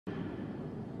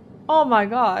Oh my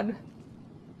god.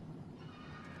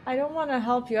 I don't want to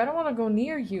help you. I don't want to go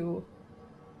near you.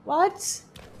 What?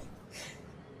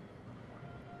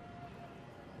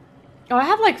 Oh, I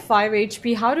have like 5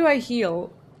 HP. How do I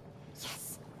heal?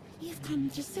 Yes, you've come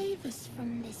to save us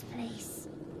from this place.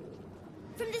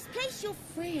 From this place you'll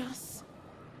free us.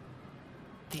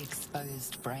 The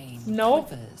exposed brain No.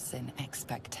 quivers in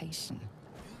expectation.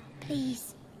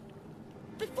 Please.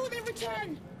 Before they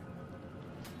return.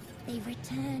 They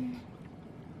return.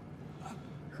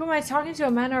 Who am I talking to?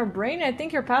 A man or a brain? I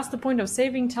think you're past the point of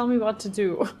saving. Tell me what to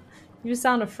do. You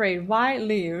sound afraid. Why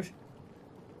leave?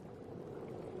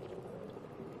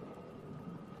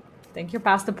 I think you're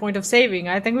past the point of saving.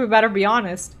 I think we better be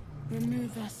honest.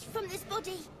 Remove us from this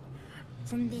body.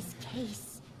 From this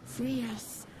case. Free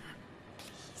us.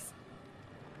 Please.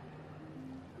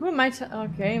 Who am I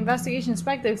okay, investigation.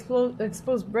 Inspect the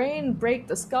exposed brain. Break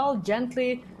the skull.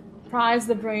 Gently prise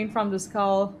the brain from the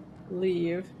skull.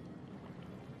 Leave.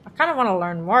 I kind of want to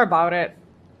learn more about it.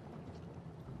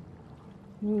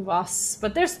 Move us.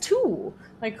 But there's 2.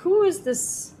 Like, who is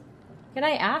this? Can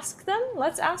I ask them?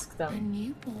 Let's ask A them.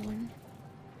 newborn.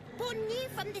 Born new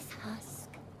from this husk.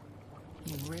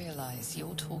 You realize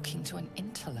you're talking to an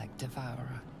intellect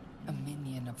devourer, a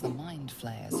minion of the mind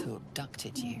flayers who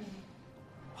abducted you.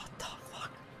 What the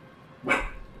fuck?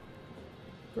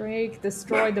 Break,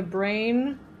 destroy the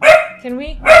brain. Can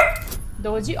we?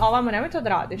 Dođi, ovamo, nemoj to da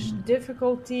radiš.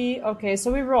 Difficulty. Okay,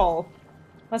 so we roll.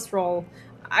 Let's roll.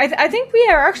 I think we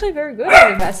are actually very good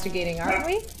at investigating, aren't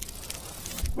we?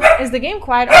 Is the game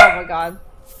quiet? Oh my god.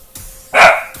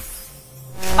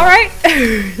 Alright!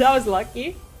 That was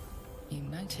lucky. You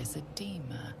notice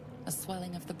edema, a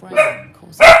swelling of the brain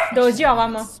causing Dođi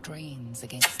ovamo. strains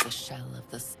against the shell of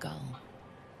the skull.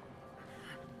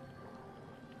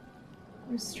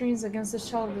 Strains against the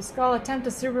shell of the skull. Attempt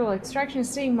a cerebral extraction,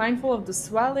 staying mindful of the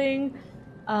swelling.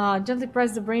 Gently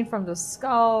press the brain from the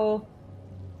skull.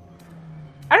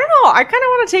 I don't know. I kind of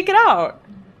want to take it out.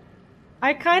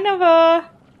 I kind of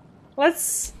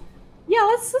let's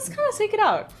kind of take it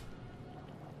out.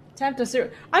 Attempt a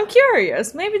cerebral. I'm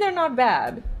curious. Maybe they're not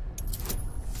bad.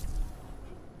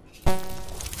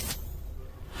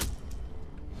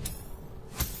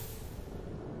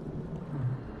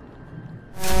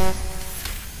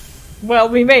 Well,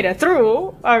 we made it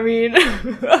through. I mean...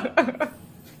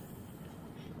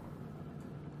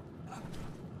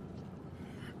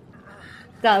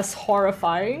 That's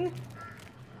horrifying.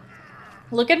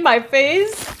 Look at my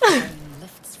face. Brain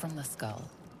lifts from the skull.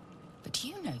 But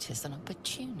you notice an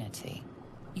opportunity.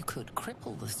 You could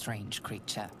cripple the strange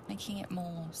creature, making it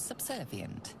more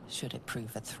subservient, should it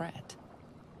prove a threat.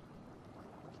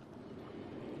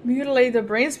 Mutilate the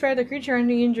brain, spare the creature,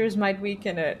 any injuries might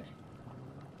weaken it.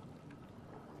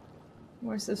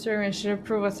 More subservient should it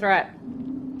prove a threat.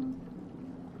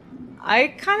 I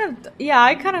kind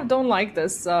of don't like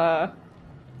this,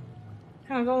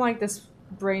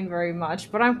 brain very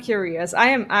much, but I'm curious. I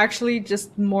am actually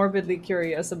just morbidly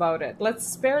curious about it. Let's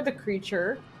spare the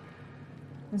creature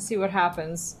and see what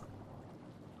happens.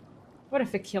 What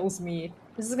if it kills me?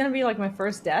 This is gonna be like my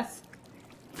first death.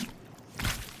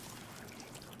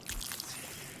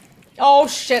 Oh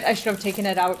shit, I should have taken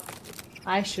it out.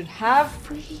 I should have.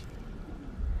 Free.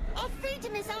 Our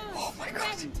freedom is ours. Oh my god.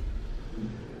 Friend.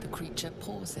 The creature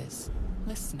pauses,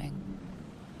 listening.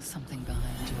 Something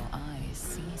behind your eyes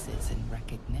seizes in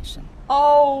recognition.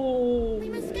 Oh. We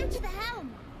must go to the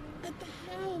helm. At the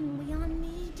helm, we are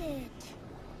needed.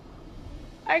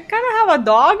 I kind of have a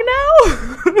dog now.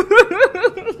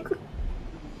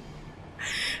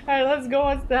 Alright, let's go.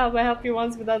 What's the help? I help you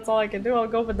once, but that's all I can do. I'll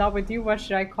go without with you. What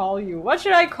should I call you? What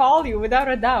should I call you without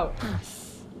a doubt?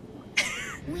 Us.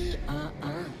 We are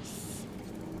us.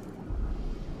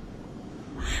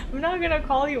 I'm not gonna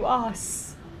call you us.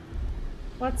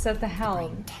 What's at the Brain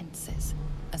helm? tenses,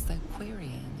 as though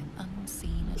querying an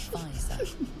unseen advisor.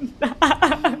 We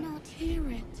will not hear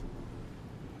it.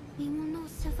 We will not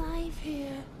survive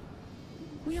here.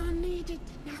 We are needed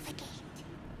to navigate.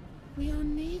 We are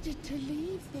needed to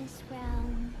leave this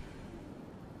realm.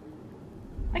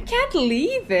 I can't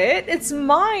leave it. It's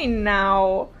mine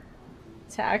now.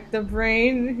 Attack the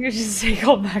brain. You just say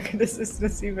call back into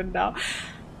existence even now.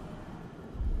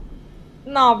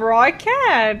 Nah, bro, I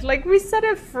can't. Like, we set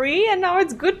it free and now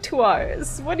it's good to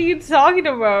us. What are you talking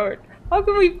about? How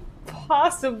can we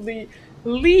possibly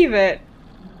leave it?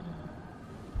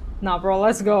 Nah, bro,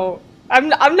 let's go. I'm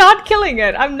not killing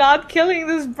it. I'm not killing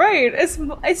this brain. It's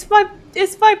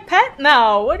my pet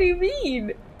now. What do you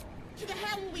mean? To the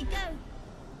helm we go.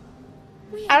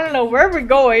 We I don't know where we're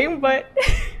going, but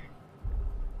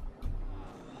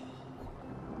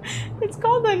It's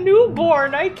called a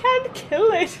newborn. I can't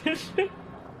kill it.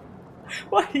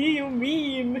 What do you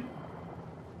mean?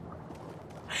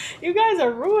 You guys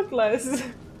are ruthless.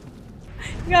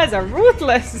 You guys are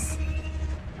ruthless.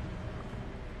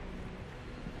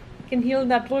 Can heal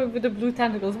that boy with the blue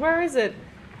tentacles. Where is it?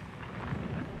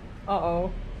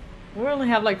 Uh-oh. We only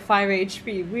have like 5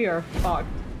 HP. We are fucked.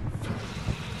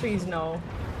 Please no.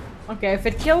 Okay, if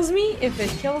it kills me,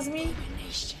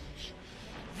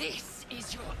 This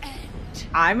is your end.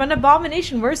 I'm an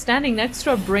abomination. We're standing next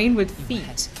to a brain with Your feet.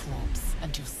 head throbs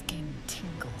and your skin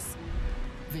tingles.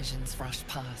 Visions rush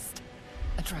past.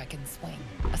 A dragon's wing,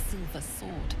 a silver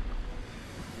sword,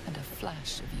 and a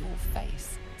flash of your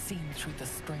face seen through the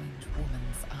strange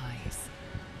woman's eyes.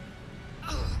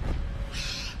 Oh.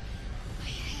 My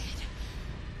head.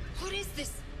 What is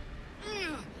this?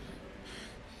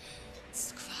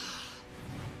 Skvar.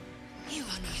 You are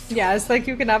no threat. Yeah, it's like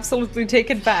you can absolutely take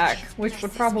it back, which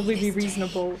would probably be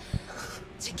reasonable.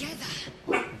 Together,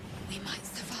 we might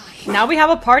survive. Now we have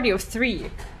a party of 3.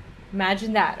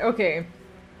 Imagine that. Okay.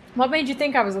 What made you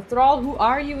think I was a thrall? Who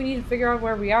are you? We need to figure out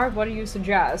where we are. What do you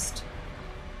suggest?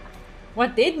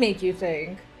 What did make you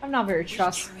think? I'm not very We carry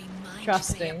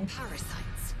trusting. mind flayer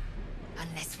parasites.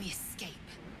 Unless we escape,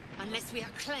 unless we are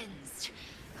cleansed,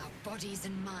 our bodies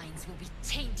and minds will be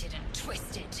tainted and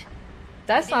twisted.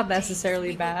 That's not Within days, necessarily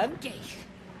we will bad. be Gale,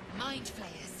 mind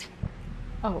flayers.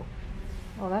 Oh.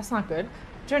 Oh, that's not good.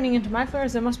 Turning into mind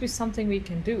flayers, there must be something we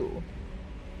can do.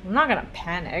 I'm not gonna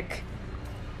panic.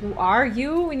 Who are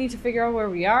you? We need to figure out where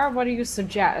we are. What do you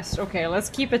suggest? Okay, let's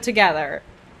keep it together.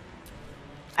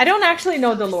 I don't actually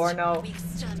know the lore, no. We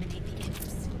exterminate the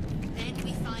imps. Then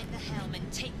we find the helm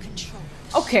and take control.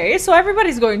 Okay, so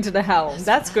everybody's going to the helm. As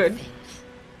That's for good. that thing,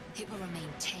 it will remain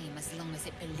tame as long as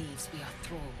it believes we are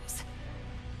thralls.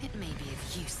 It may be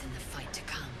of use in the fight to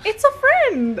come. It's a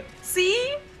friend!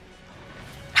 See?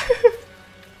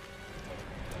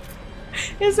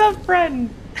 It's a friend.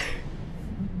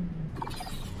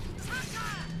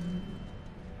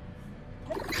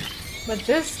 But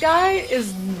this guy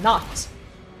is not.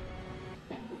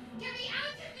 Get me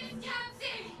out of this damn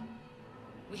thing!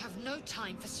 We have no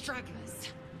time for stragglers.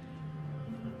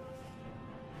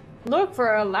 Look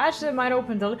for a latch that might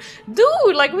open the...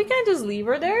 Dude, like, we can't just leave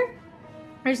her there.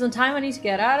 There's no time. I need to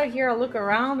get out of here. I'll look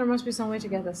around. There must be some way to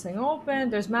get this thing open.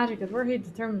 There's magic that we're here to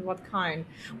determine what kind.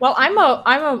 Well,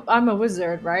 I'm a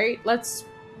wizard, right? Let's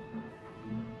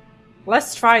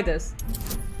try this.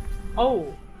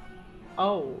 Oh.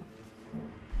 Oh.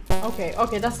 Okay,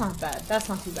 okay, that's not bad. That's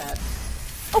not too bad.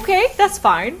 Okay, that's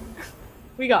fine.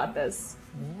 We got this.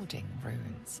 Warding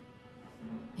runes.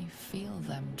 You feel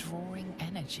them drawing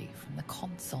energy from the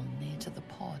console near to the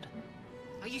pod.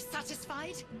 Are you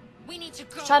satisfied? We need to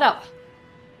go. Shut up.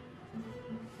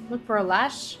 Look for a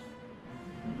lash.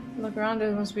 Look around,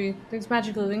 there must be things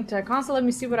magically linked to a console. Let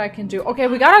me see what I can do. Okay,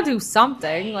 we gotta do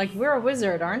something. Like, we're a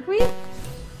wizard, aren't we?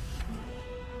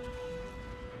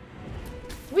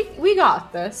 We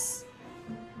got this.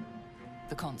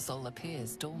 The console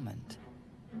appears dormant.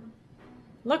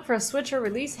 Look for a switch or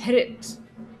release, hit it.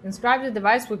 Inscribe the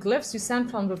device with glyphs you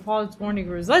sent from the pod's warning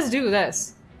rules. Let's do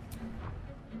this.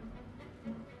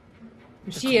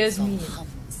 The She is console mean.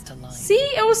 hums to life. See?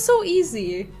 It was so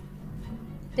easy.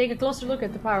 Take a closer look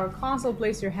at the power console.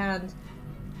 Place your hand.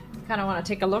 Kind of want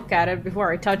to take a look at it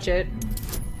before I touch it.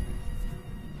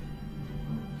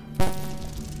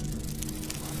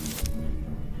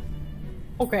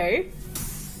 Okay.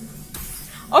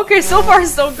 Okay, so far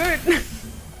so good.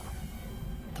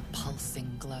 The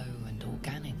pulsing glow and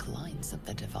organic lines of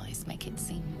the device make it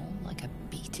seem more like a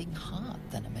beating heart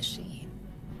than a machine.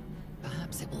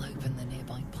 Perhaps it will open the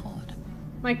nearby pod.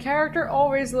 My character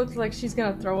always looks like she's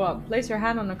gonna throw up. Place your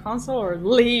hand on the console or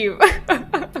leave.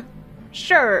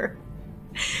 Sure.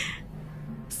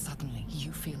 Suddenly,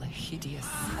 you feel a hideous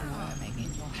squirming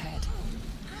in your head.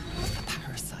 A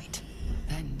parasite.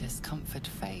 Then discomfort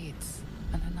fades,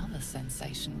 and another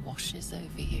sensation washes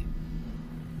over you.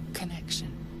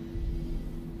 Connection.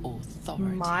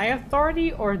 Authority. My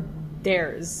authority or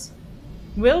theirs?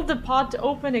 Will the pod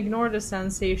open? Ignore the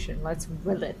sensation. Let's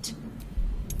will it.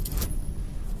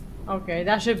 Okay,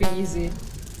 that should be easy.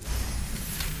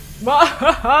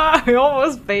 I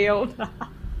almost failed.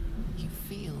 You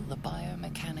feel the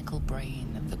biomechanical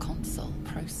brain of the console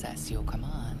process your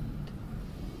command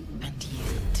and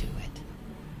yield to it.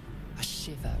 A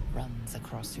shiver runs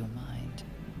across your mind.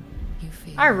 You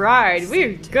feel Alright,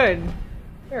 we're centered. good.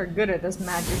 We're good at this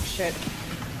magic shit.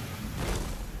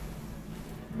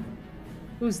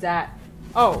 Who's that?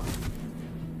 Oh.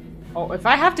 Oh, if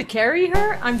I have to carry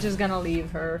her, I'm just gonna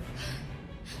leave her.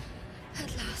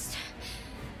 At last.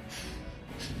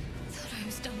 The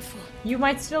You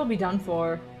might still be done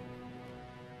for.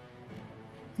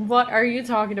 What are you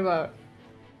talking about?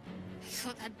 I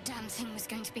thought that damn thing was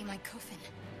going to be my coffin.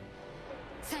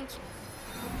 Thank you.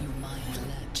 Your mind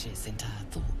lurches into her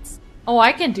thoughts. Oh,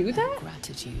 I can do Her that?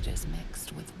 gratitude is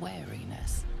mixed with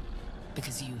wariness,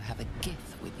 because you have a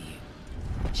gift with you.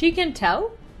 She can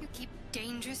tell? You keep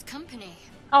dangerous company.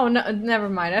 Oh, no, never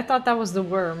mind. I thought that was the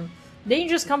worm.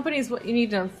 Dangerous company is what you need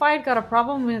to fight. Got a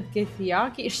problem with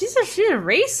Githyanki? She's a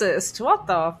racist. What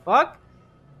the fuck?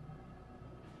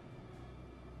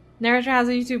 Narrator has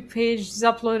a YouTube page. She's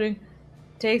uploading.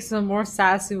 Takes some more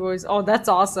sassy voice. Oh, that's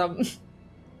awesome.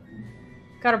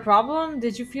 Got a problem?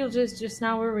 Did you feel just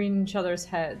now we're in each other's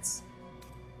heads?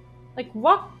 Like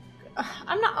what?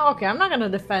 I'm not okay. I'm not gonna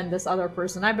defend this other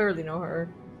person. I barely know her.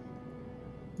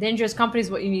 Dangerous company is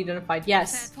what you need in a fight.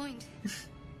 Yes. Fair point.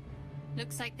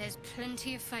 Looks like there's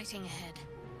plenty of fighting ahead.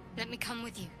 Let me come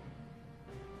with you.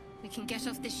 We can get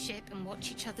off this ship and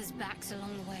watch each other's backs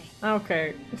along the way.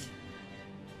 Okay.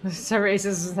 So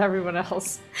racist with everyone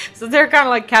else. So they're kind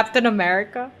of like Captain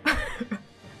America.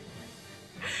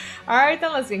 Alright,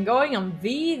 then let's get going on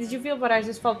V. Did you feel what I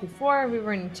just felt before? We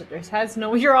were in each other's heads.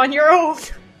 No, you're on your own.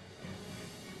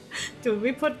 Dude,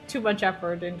 we put too much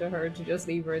effort into her to just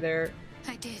leave her there.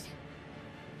 I did.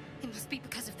 It must be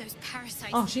because of those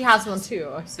parasites. Oh, she has one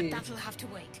too. I see. But that'll have to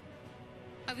wait.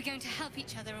 Are we going to help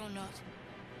each other or not?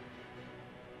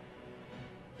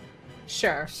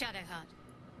 Sure. Shadowheart.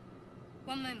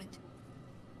 One moment.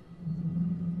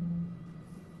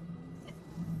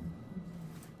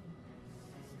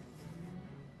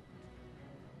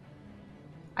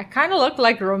 I kind of look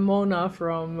like Ramona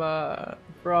from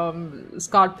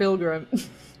Scott Pilgrim.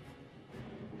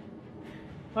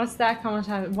 What's that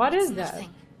comment? What is that? Nothing.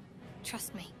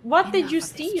 Trust me. What did Enough you of this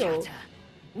steal? chatter.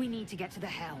 We need to get to the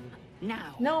helm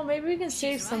now. No, maybe we can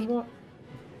save She's some right. more.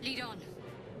 Lead on.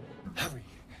 Hurry!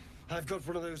 I've got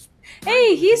one of those.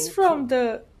 Hey, he's from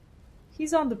the.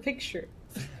 He's on the picture.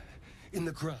 In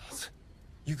the grass.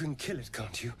 You can kill it,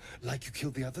 can't you? Like you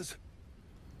killed the others?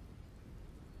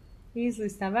 Easily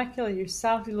stand back, kill it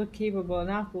yourself. You look capable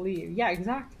enough to leave. Yeah,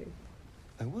 exactly.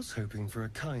 I was hoping for a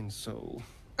kind soul.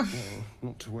 Well,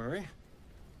 not to worry.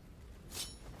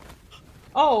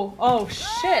 Oh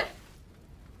shit!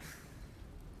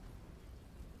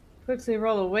 Quickly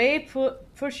roll away.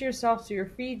 Push yourself to your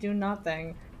feet. Do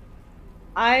nothing.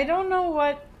 I don't know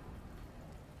what.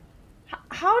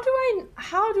 How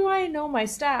do I know my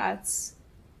stats?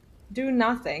 Do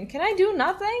nothing. Can I do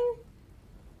nothing?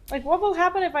 Like, what will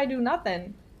happen if I do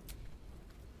nothing?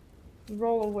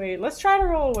 Roll away. Let's try to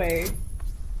roll away.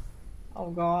 Oh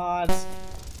god.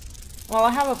 Well,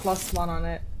 I have a +1 on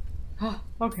it.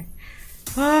 Okay.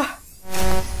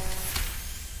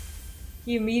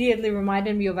 He immediately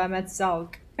reminded me of Emmett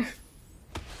Selk.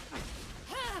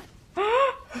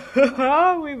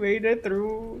 We made it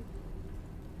through.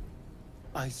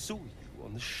 I saw you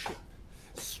on the ship,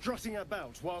 strutting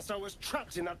about whilst I was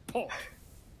trapped in that pod.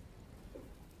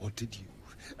 What did you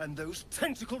and those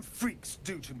tentacled freaks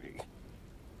do to me?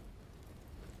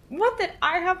 What did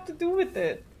I have to do with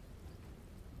it?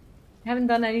 I haven't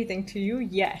done anything to you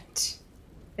yet.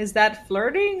 Is that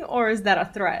flirting or is that a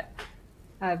threat?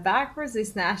 Backwards, they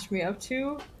snatched me up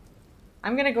too.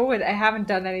 I'm gonna go with I haven't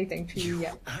done anything to you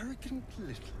yet. Arrogant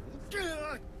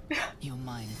little. Your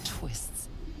mind twists.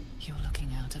 You're looking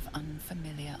out of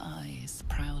unfamiliar eyes,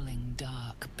 prowling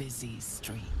dark, busy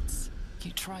streets.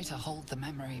 You try to hold the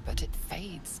memory, but it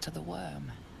fades to the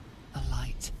worm. The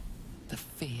light, the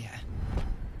fear.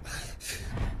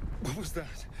 What was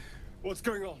that? What's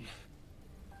going on?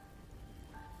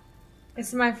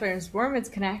 It's my friend's worm, it's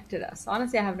connected us.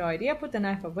 Honestly, I have no idea. Put the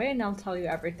knife away and I'll tell you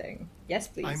everything. Yes,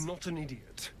 please. I'm not an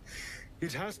idiot.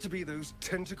 It has to be those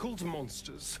tentacled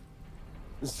monsters.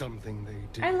 Something they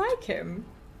did. I like him.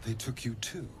 They took you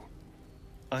too.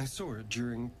 I saw it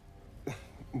during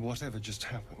whatever just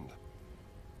happened.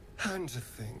 And to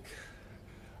think,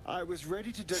 I was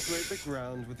ready to decorate the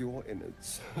ground with your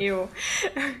innards. Ew.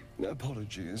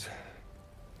 Apologies.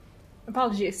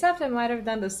 Apology accepted. I might have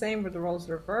done the same with the roles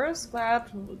reversed.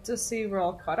 Glad to see we're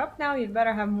all caught up now. You'd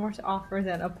better have more to offer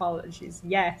than apologies.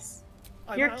 Yes.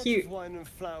 You're I'm out cute. of wine and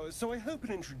flowers, so I hope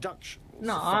an introduction will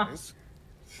Nah. suffice.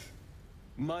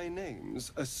 My name's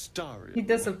Astarion. He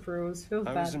disapproves. Feels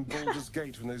I was bad. in Baldur's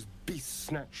Gate when those beasts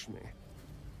snatched me.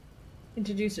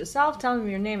 Introduce yourself. Tell him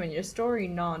your name and your story.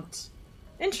 Not.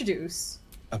 Introduce.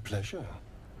 A pleasure.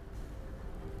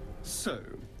 So,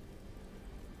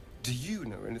 do you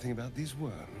know anything about these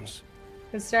worms?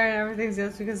 Considering everything's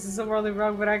just because it's so morally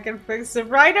wrong, but I can fix it.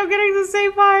 Right? I'm getting the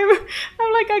same vibe.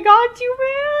 I'm like, I got you,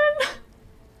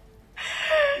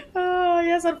 man.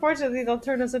 Yes, unfortunately, they'll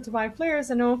turn us into my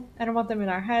players. I know I don't want them in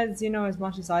our heads, you know, as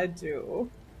much as I do.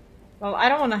 Well, I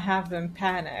don't want to have them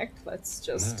panic. Let's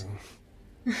just...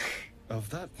 No.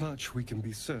 Of that much we can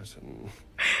be certain.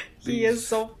 He is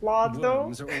so flawed, though.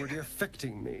 Worms are already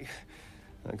affecting me.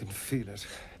 I can feel it.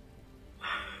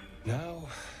 Now,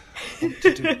 what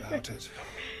to do about it?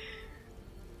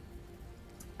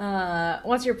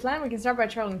 What's your plan? We can start by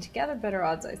traveling together. Better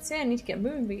odds, I'd say. I need to get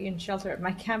moving. Be in shelter at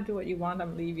my camp. Do what you want.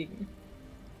 I'm leaving.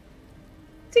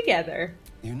 Together.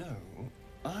 You know,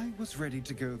 I was ready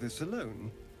to go this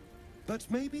alone. But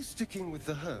maybe sticking with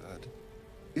the herd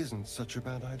isn't such a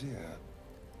bad idea.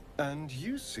 And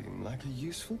you seem like a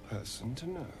useful person to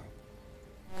know.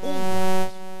 All right.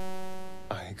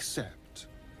 I accept.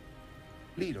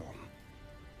 Lead on.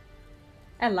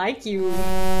 I like you.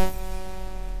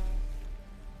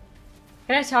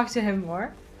 Can I talk to him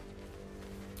more?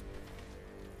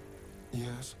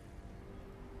 Yes.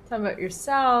 Tell me about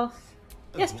yourself.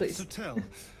 Yes, please. To tell.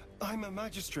 I'm a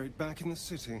magistrate back in the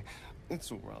city.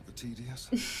 It's all rather tedious.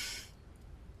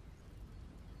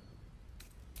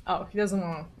 Oh, he doesn't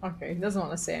want to... Okay, he doesn't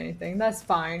want to say anything. That's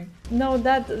fine. No,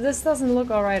 this doesn't look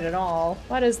alright at all.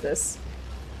 What is this?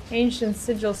 Ancient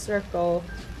sigil circle.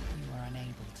 You were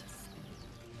unable to speak.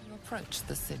 You approached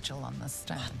the sigil on the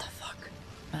stand. What the fuck?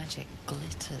 Magic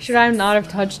glitters. Should I not have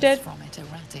touched it? From it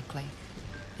erratically,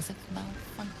 as if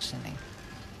malfunctioning.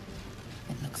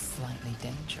 It looks slightly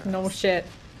dangerous. No shit.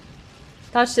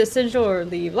 Touch the sigil or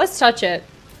leave. Let's touch it.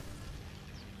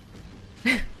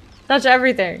 Touch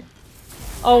everything.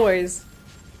 Always.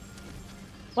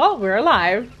 Well, we're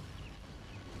alive.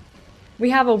 We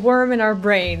have a worm in our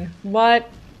brain. What?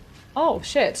 Oh,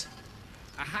 shit.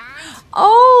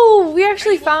 Oh, we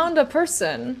actually found a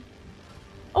person.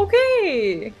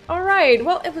 Okay. Alright.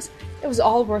 Well, it was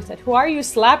all worth it. Who are you?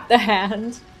 Slap the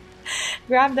hand.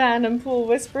 Grab the hand and pull.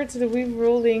 Whisper to the weave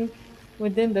ruling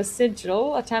within the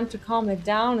sigil. Attempt to calm it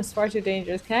down. It's far too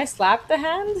dangerous. Can I slap the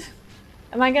hand?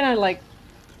 Am I gonna, like...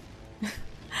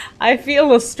 I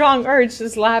feel a strong urge to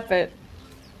slap it.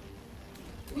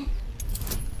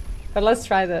 But let's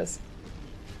try this.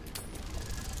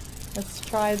 Let's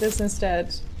try this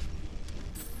instead.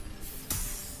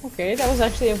 Okay, that was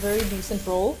actually a very decent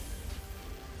roll.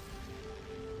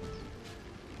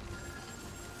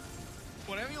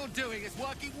 Whatever you're doing is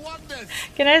working wonders.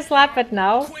 Can I slap it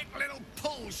now? Quick little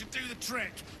pull should do the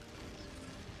trick.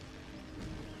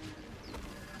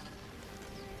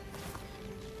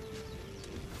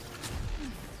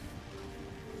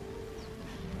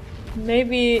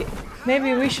 Maybe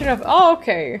we should have... Oh,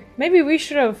 okay. Maybe we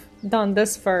should have done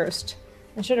this first.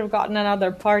 I should have gotten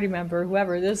another party member,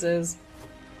 whoever this is.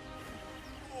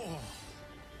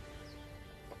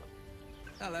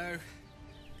 Hello.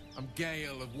 I'm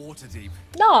Gale of Waterdeep.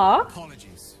 Aw,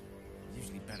 Apologies. I'm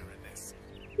usually better at this.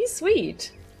 he's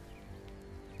sweet.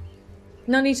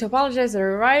 No need to apologize,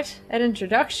 they're right. At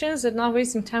introductions and not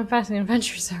wasting time passing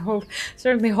adventures, I hope.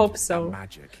 Certainly hope so.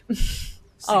 Magic.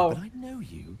 Oh. But I know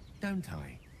you, don't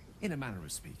I? In a manner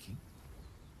of speaking.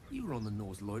 You were on the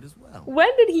Norse Lloyd as well.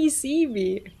 When did he see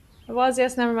me? I was,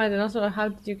 yes, never mind. I don't know how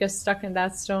did you get stuck in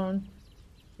that stone.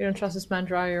 You don't trust this man,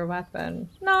 draw your weapon.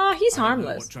 No, he's I don't know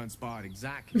harmless. what transpired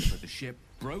exactly, but the ship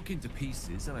broke into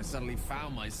pieces and I suddenly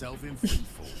found myself in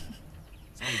freefall.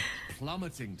 As I was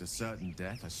plummeting to certain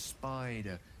death, I spied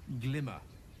a glimmer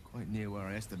quite near where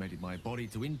I estimated my body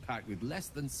to impact with less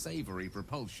than savory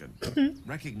propulsion.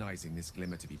 Recognizing this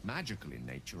glimmer to be magical in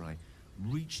nature, I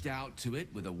reached out to it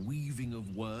with a weaving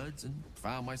of words and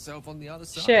found myself on the other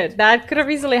side. Shit, that could have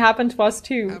easily happened to us How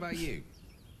too. about you?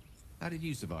 How did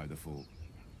you survive the fall?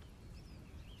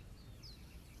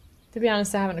 To be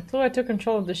honest, I haven't a clue. I took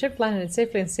control of the ship, landed it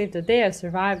safely, and saved the day. I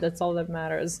survived, that's all that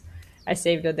matters. I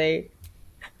saved the day.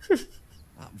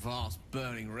 That vast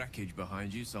burning wreckage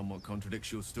behind you somewhat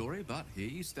contradicts your story, but here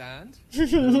you stand.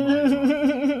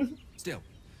 Still,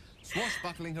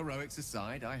 swashbuckling heroics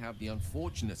aside, I have the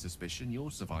unfortunate suspicion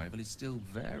your survival is still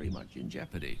very much in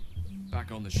jeopardy.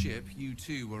 Back on the ship, you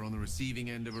too were on the receiving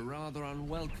end of a rather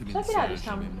unwelcome Check it out, insertion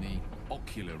Tom. in the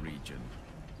ocular region.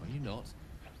 Were you not?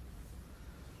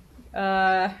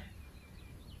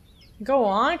 Go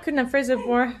on. Couldn't have phrased it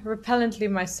more repellently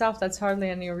myself. That's hardly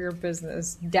any of your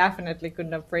business. Definitely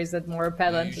couldn't have phrased it more No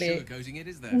repellently. sugarcoating it,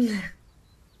 is there?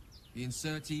 The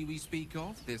insertee we speak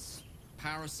of, this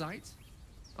parasite,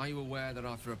 are you aware that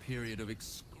after a period of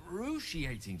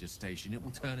excruciating gestation, it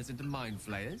will turn us into mind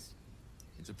flayers?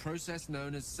 It's a process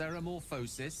known as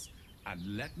ceramorphosis,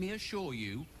 and let me assure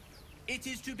you, it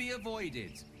is to be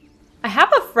avoided. I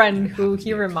have a friend You who happen to he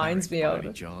be a reminds cleric me by of.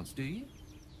 any chance, do you?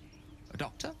 A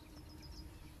doctor?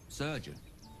 Surgeon?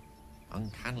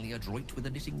 Uncannily adroit with a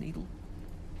knitting needle?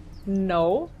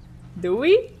 No. Do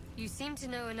we? You seem to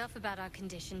know enough about our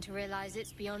condition to realize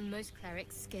it's beyond most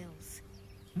clerics' skills.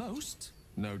 Most?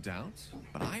 No doubt.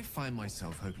 But I find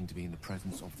myself hoping to be in the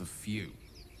presence of the few.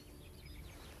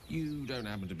 You don't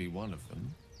happen to be one of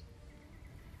them.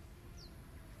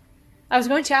 I was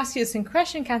going to ask you the same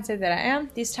question, can't say that I am.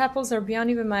 These chapels are beyond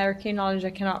even my arcane knowledge, I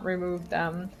cannot remove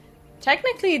them.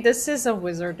 Technically, this is a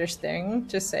wizardish thing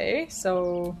to say,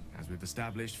 so... As we've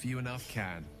established, few enough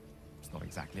can. It's not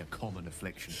exactly a common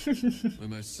affliction. We're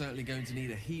most certainly going to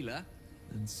need a healer,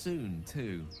 and soon,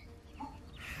 too.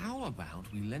 How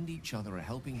about we lend each other a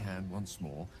helping hand once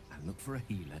more, and look for a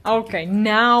healer? Okay,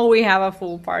 now we have a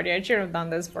full party. I should have done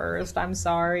this first, I'm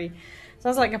sorry.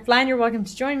 Sounds like a plan. You're welcome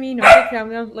to join me. No,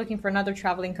 I'm not looking for another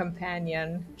traveling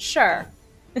companion. Sure.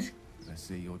 I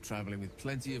see you're traveling with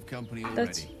plenty of company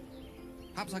already.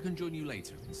 Perhaps I can join you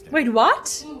later instead. Wait,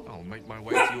 what? I'll make my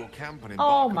way to your camp and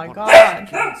Oh embark my upon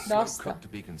god. a slow Dosta. cook to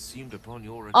be consumed upon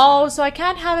your return. Oh, so I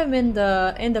can't have him in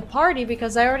the party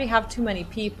because I already have too many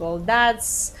people.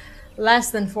 That's less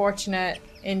than fortunate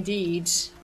indeed.